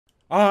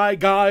Alright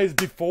guys,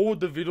 before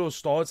the video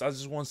starts, I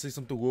just want to say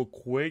something real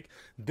quick.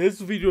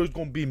 This video is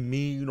going to be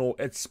me,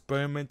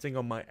 experimenting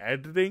on my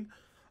editing.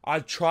 I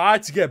try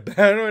to get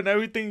better and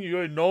everything, you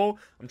already know.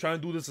 I'm trying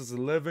to do this as a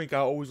living. I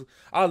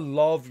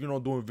love,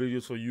 doing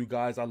videos for you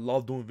guys. I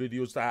love doing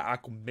videos that I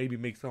could maybe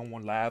make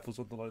someone laugh or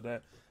something like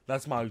that.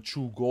 That's my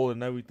true goal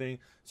and everything.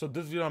 So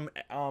this video,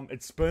 I'm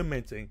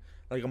experimenting,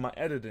 on my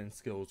editing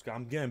skills.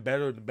 I'm getting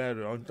better and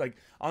better. On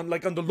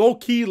the low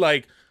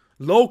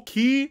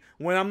key,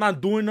 when I'm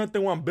not doing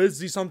nothing, when I'm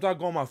busy, sometimes I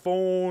go on my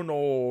phone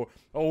or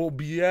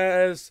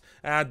OBS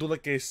and I do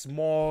a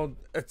small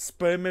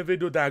experiment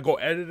video that I go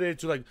edit it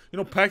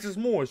to practice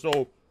more.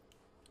 So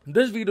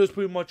this video is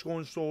pretty much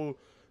going to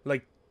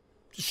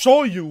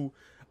show you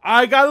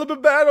I got a little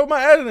bit better on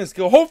my editing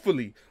skill,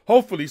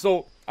 hopefully.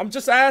 So I'm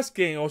just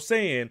asking or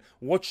saying,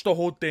 watch the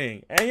whole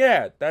thing. And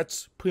yeah,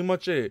 that's pretty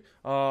much it.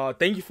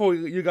 Thank you for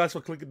you guys for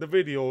clicking the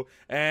video.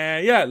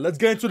 And yeah, let's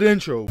get into the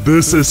intro.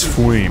 This is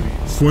Flame.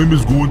 Flame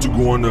is going to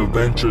go on an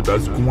adventure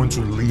that's going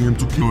to lead him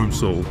to kill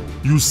himself.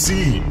 You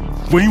see,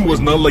 Flame was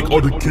not like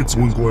other kids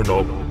when growing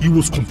up. He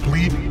was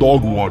complete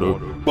dog water.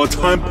 But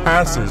time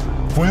passes,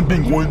 Flame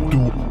been going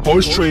through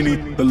harsh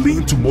training that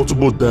lead to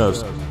multiple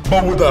deaths.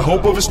 But with the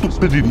help of his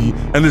stupidity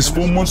and his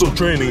 4 months of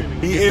training,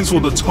 he aims for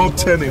the top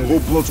 10 in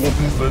Roblox One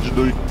Piece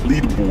Legendary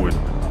leaderboard.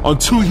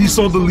 Until he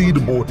saw the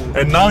leaderboard,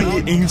 and now he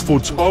aims for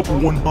top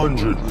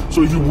 100,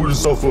 so he wouldn't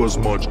suffer as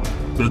much.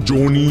 The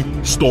journey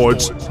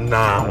starts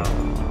now.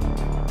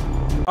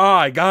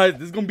 Alright guys,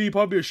 this is gonna be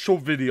probably a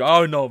short video.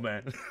 I don't know,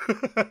 man.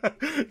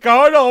 I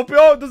don't know,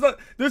 yo, there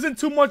isn't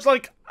too much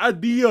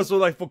ideas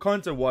or for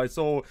content wise.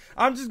 So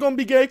I'm just gonna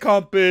be getting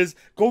compass,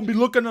 gonna be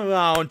looking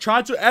around,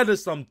 try to edit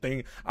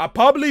something. I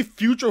probably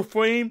future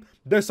frame.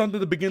 There's something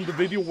at the beginning of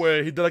the video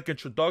where he did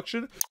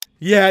introduction.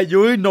 Yeah,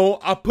 you already know.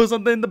 I put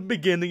something in the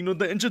beginning,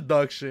 the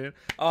introduction.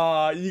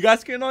 You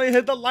guys can only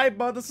hit the like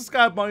button, the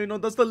subscribe button.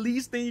 That's the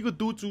least thing you could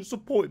do to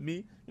support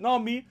me. You know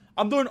what I mean?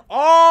 I'm doing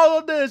all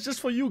of this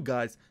just for you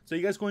guys, so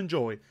you guys can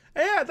enjoy.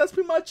 And yeah, that's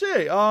pretty much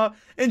it.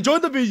 Enjoy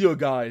the video,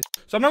 guys.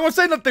 So I'm not gonna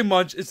say nothing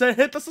much. It said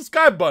hit the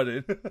subscribe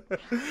button.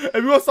 And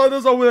we're gonna start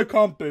this off with a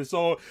compass.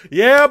 So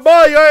yeah,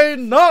 boy, you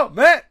already know,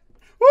 man.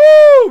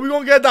 Woo! We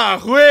gonna get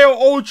that real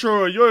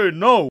ultra. You already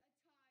know.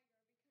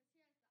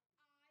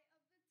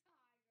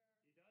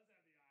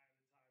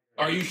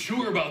 Are you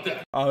sure about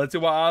that? Let's see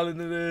what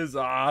island it is.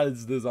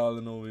 It's this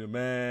island over here,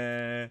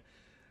 man.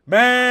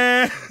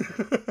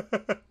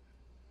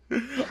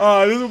 This is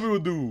what we will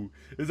do.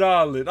 It's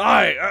island.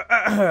 Alright,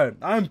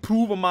 I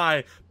improve on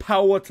my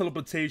power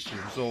teleportation.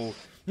 So,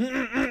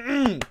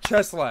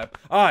 chest slap.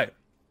 Alright.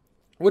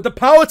 With the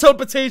power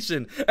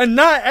teleportation and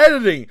not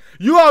editing,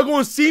 you are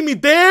going to see me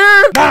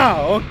there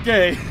now.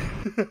 Okay.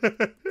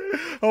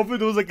 Hopefully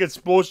there was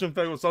explosion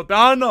effect or something.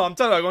 I don't know. I'm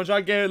telling you, I'm going to try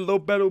to get a little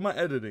better with my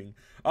editing.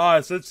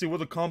 Alright, so let's see where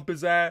the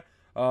compass at.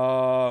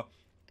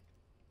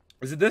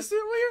 Is it this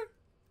over here?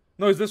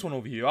 No, it's this one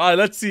over here. Alright,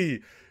 let's see.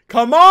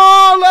 Come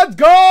on, let's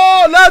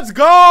go! Let's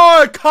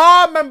go!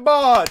 Comment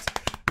bots!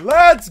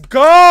 Let's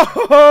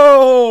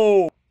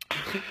go!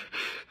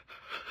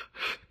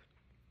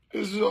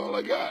 This is all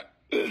I got.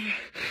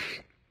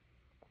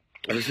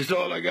 This is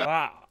all I got.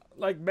 Wow.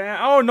 Man,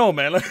 I don't know,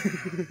 man.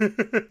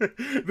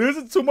 There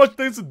isn't too much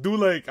things to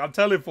do, I'm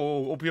telling you,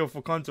 for up here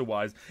for content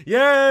wise.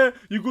 Yeah,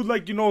 you could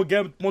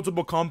get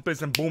multiple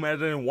compass and boom,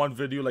 edit in one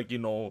video,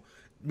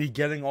 me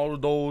getting all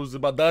of those.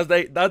 But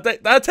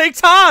that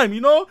takes time,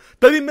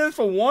 30 minutes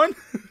for one.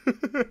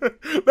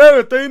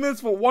 Man, 30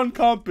 minutes for one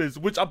compass,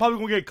 which I'm probably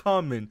gonna get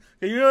common.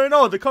 And you already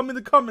know the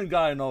common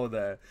guy and all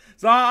that.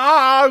 So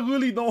I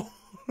really don't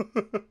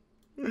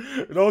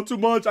too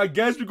much. I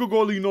guess we could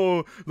go,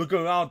 look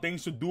around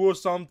things to do or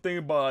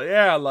something. But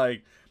yeah,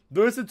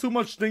 there isn't too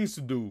much things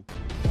to do.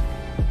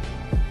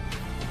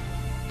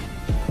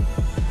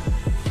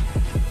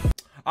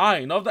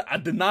 Alright, enough that I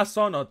did not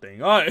saw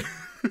nothing. Alright.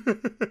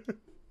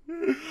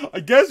 I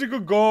guess you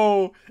could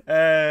go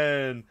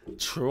and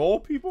troll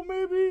people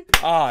maybe?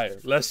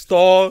 Alright, let's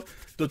start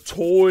the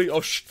toy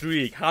of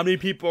streak. How many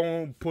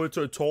people put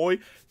a toy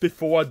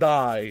before I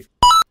die?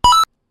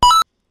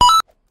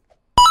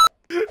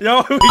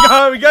 Yo, we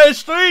got a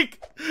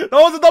streak! That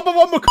was a double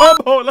one more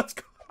combo! Let's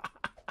go!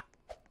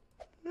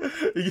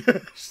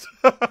 Yes.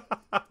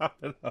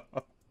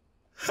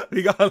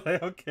 We got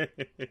okay.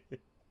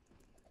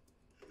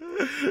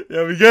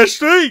 Yeah, we get a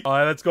streak!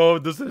 Alright, let's go.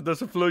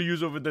 There's a flow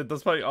user over there.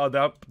 That's probably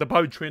they're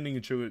probably training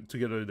each other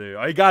together there.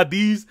 I got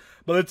these,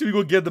 but let's see we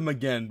go get them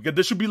again. Because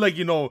this should be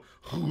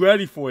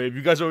ready for it. If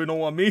you guys already know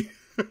what I mean.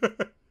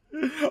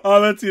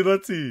 Let's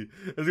see.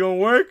 Is it gonna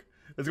work?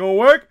 It's gonna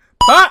work.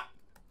 Pop!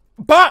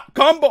 Pop!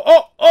 Combo!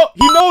 Oh!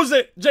 He knows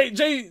it!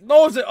 Jay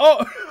knows it!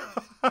 Oh!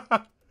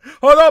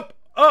 Hold up!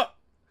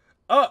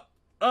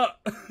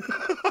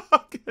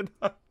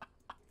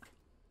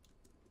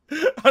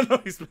 I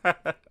know he's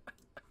mad.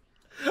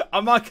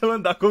 I'm not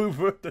killing that going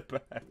for the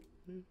back.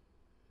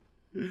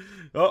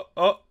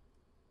 Oh.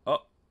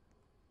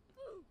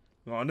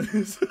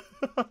 Honest.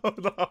 Oh,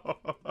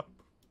 no.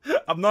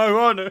 I'm not a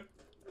runner.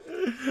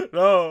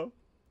 No.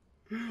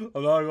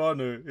 I'm not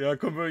gonna. Yeah, I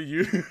convert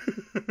you.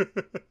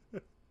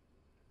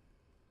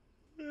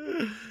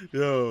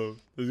 Yo,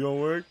 is it gonna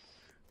work?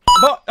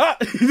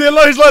 But he didn't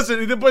learn his lesson.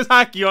 He didn't put his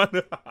hacky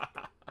on.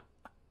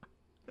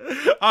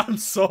 I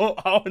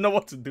don't know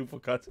what to do for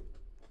cut.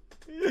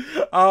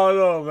 I don't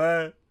know,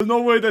 man. There's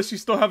no way that she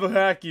still have a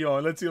hacky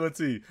on. Let's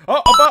see.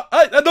 Oh,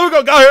 hey, there we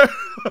go. Got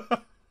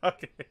her.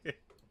 Okay.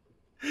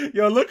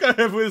 Yo, look at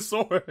him with his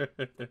sword.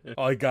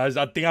 Alright, guys,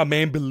 I think I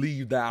made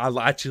believe that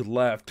I actually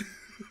left.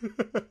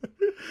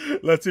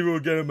 Let's see if we'll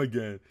get him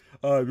again.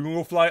 Alright, we're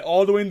gonna fly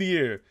all the way in the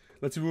air.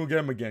 Let's see if we'll get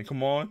him again.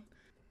 Come on.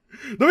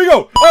 There we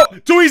go. Oh,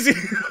 too easy.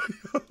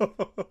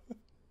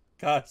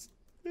 Guys,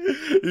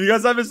 you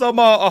guys haven't saw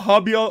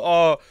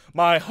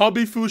my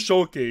hobby food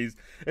showcase.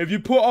 If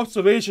you put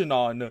observation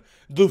on,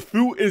 the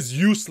food is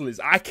useless.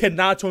 I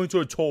cannot turn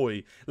into a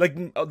toy. Like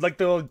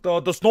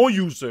the snow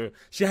user,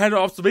 she had her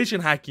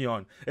observation hacky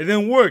on. It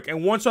didn't work,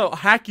 and once her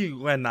hacky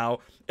went out,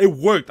 it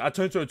worked. I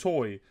turned into a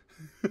toy.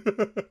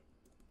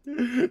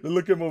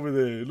 Look at him over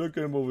there. Look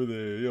at him over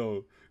there.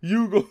 Yo,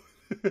 you go.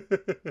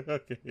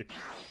 Okay.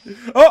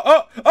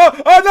 Oh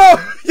no!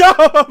 Yo,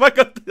 oh my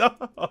god!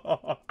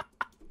 Oh.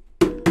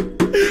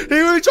 He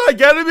really tried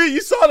getting me.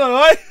 You saw that,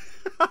 right?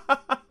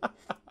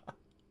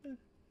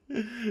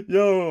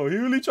 Yo, he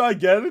really tried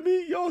getting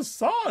me. Yo,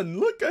 son,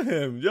 look at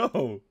him.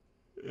 Yo,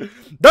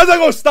 that's not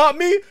gonna stop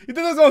me. You think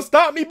that's gonna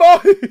stop me, boy?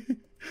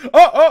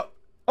 Oh,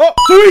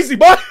 too easy,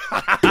 boy.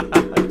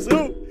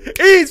 Too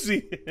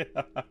easy.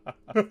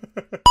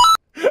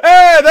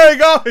 Hey, there you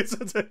go.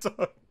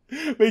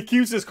 But he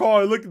keeps his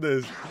car. Look at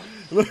this.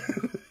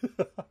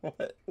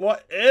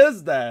 What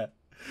is that?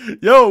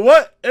 Yo,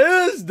 what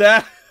is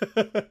that?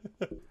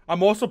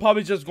 I'm also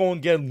probably just going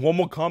to get one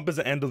more compass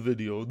at the end of the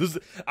video.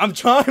 I'm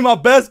trying my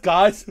best,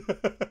 guys.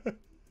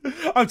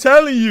 I'm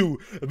telling you,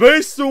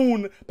 very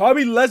soon,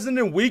 probably less than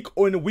a week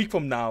or in a week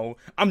from now,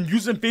 I'm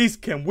using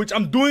Facecam, which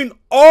I'm doing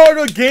all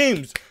the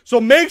games. So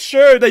make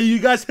sure that you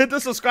guys hit the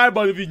subscribe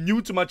button if you're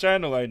new to my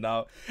channel right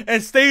now.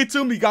 And stay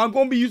tuned because I'm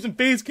going to be using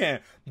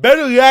Facecam.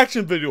 Better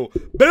reaction video,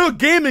 better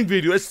gaming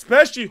video,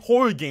 especially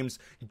horror games.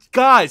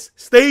 Guys,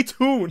 stay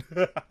tuned.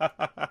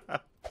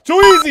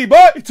 Too easy,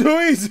 boy. Too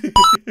easy.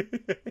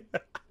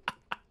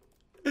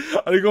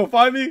 Are they going to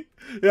find me?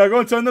 Yeah, I'm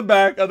going to turn them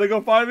back. Are they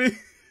going to find me?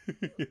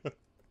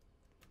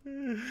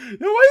 Yo,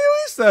 why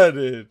you said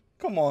it?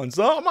 Come on,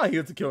 son. I'm not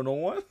here to kill no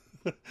one.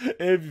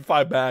 If you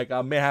fight back,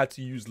 I may have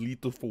to use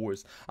lethal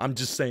force. I'm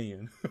just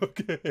saying.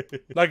 Okay.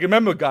 Like,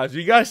 remember, guys,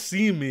 you guys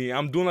see me.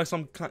 I'm doing like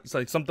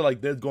something like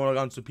this, going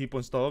around to people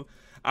and stuff.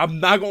 I'm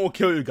not gonna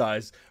kill you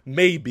guys.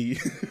 Maybe.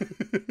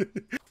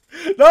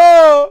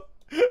 No,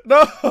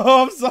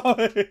 I'm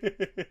sorry.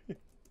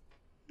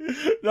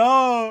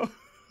 No,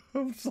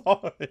 I'm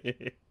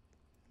sorry.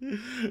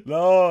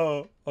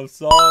 No, I'm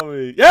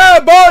sorry.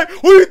 Yeah, boy!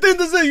 Who do you think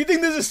this is? You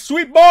think this is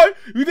sweet, boy?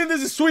 You think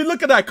this is sweet?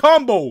 Look at that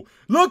combo.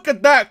 Look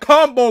at that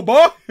combo,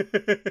 boy.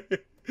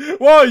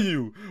 Where are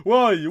you? Where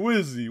are you? Where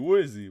is he? Where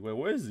is he? Wait,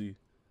 where is he?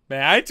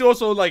 Man, I need to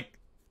also, like,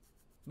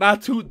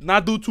 not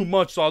do too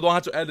much so I don't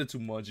have to edit too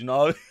much, you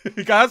know?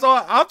 Guys,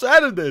 I have to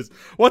edit this.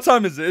 What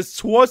time is it?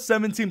 It's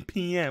 12:17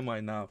 p.m.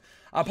 right now.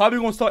 I'm probably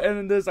going to start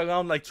editing this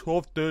around, like,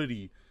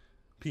 12:30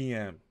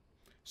 p.m.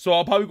 So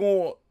I'll probably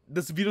go...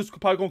 This video's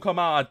probably gonna come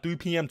out at 3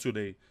 p.m.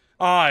 today.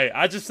 Alright,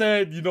 I just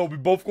said, you know, we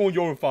both gonna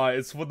Yorify.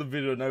 It's for the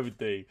video and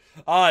everything.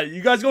 Alright,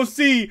 you guys gonna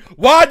see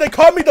why they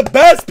call me the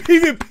best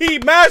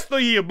PvP master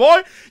here,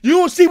 boy. You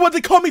gonna see what they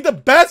call me the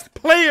best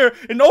player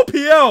in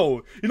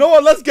OPL. You know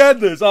what? Let's get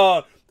this.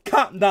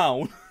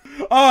 Countdown.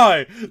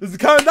 Alright, this is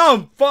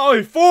countdown.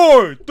 5,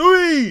 4,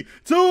 3,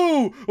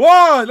 2,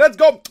 1. Let's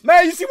go.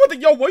 Man, you see what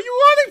what are you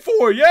running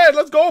for? Yeah,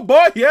 let's go,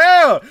 boy.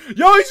 Yeah.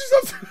 Yo, you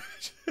just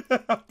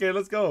okay,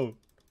 let's go.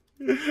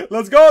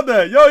 Let's go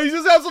there. Yo, you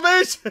just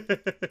observation.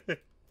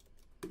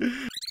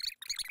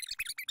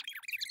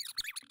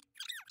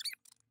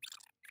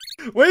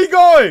 Where you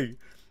going?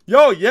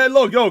 Yo, yeah,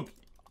 look, yo.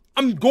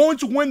 I'm going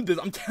to win this.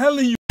 I'm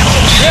telling you.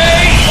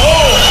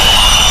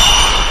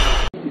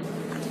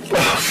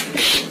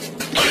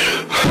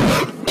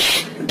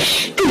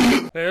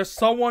 There's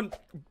someone.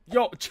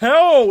 Yo,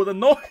 chill with the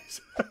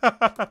noise.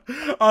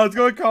 It's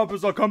going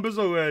compass. Compass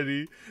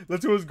already.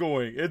 Let's see what's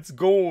going. It's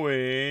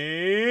going.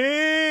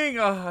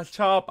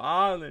 Chop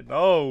Island.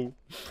 No,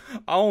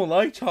 I don't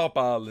like Chop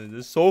Island.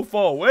 It's so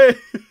far away.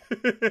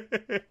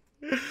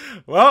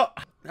 Well,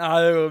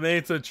 I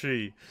made a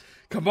tree.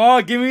 Come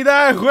on, give me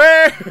that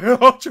rare.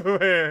 Ultra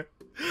rare.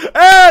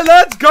 Hey,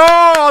 let's go.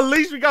 At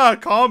least we got a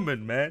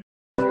common, man.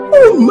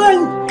 Oh my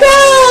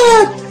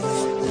god!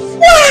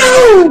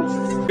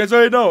 Wow! You guys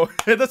already know.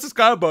 Hit the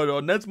subscribe button.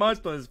 Our next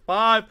milestone is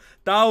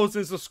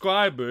 5,000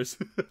 subscribers.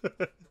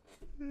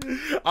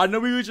 I know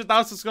we reached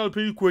 1,000 subscribers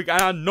pretty quick,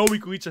 and I know we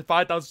can reach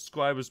 5,000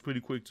 subscribers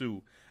pretty quick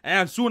too.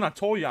 And soon, I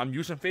told you, I'm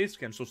using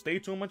Facecam, so stay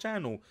tuned on my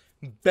channel.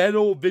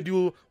 Better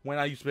video when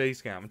I use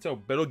Facecam. Until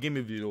better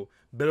gaming video,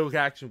 better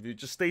reaction video.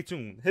 Just stay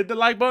tuned. Hit the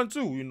like button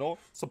too, you know.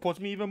 Supports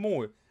me even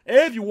more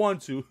if you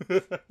want to.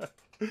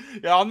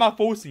 Yeah, I'm not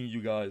forcing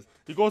you guys.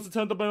 You go to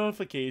turn the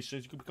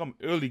notifications. You can become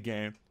early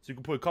game. So you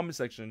can put a comment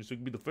section. So you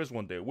can be the first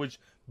one there. Which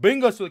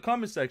bring us to the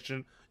comment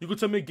section. You can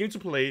tell me a game to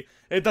play.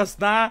 It does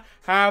not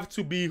have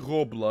to be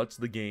Roblox,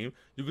 the game.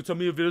 You can tell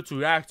me a video to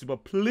react to.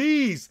 But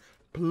please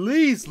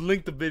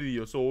link the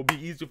video so it'll be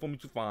easier for me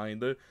to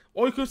find it.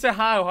 Or you can say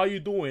hi or how you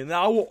doing. And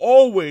I will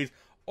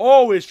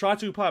always try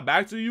to reply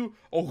back to you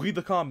or read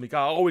the comment. I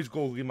always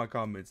go read my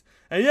comments.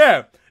 And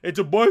yeah, it's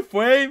your boy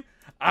Flame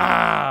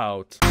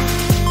out.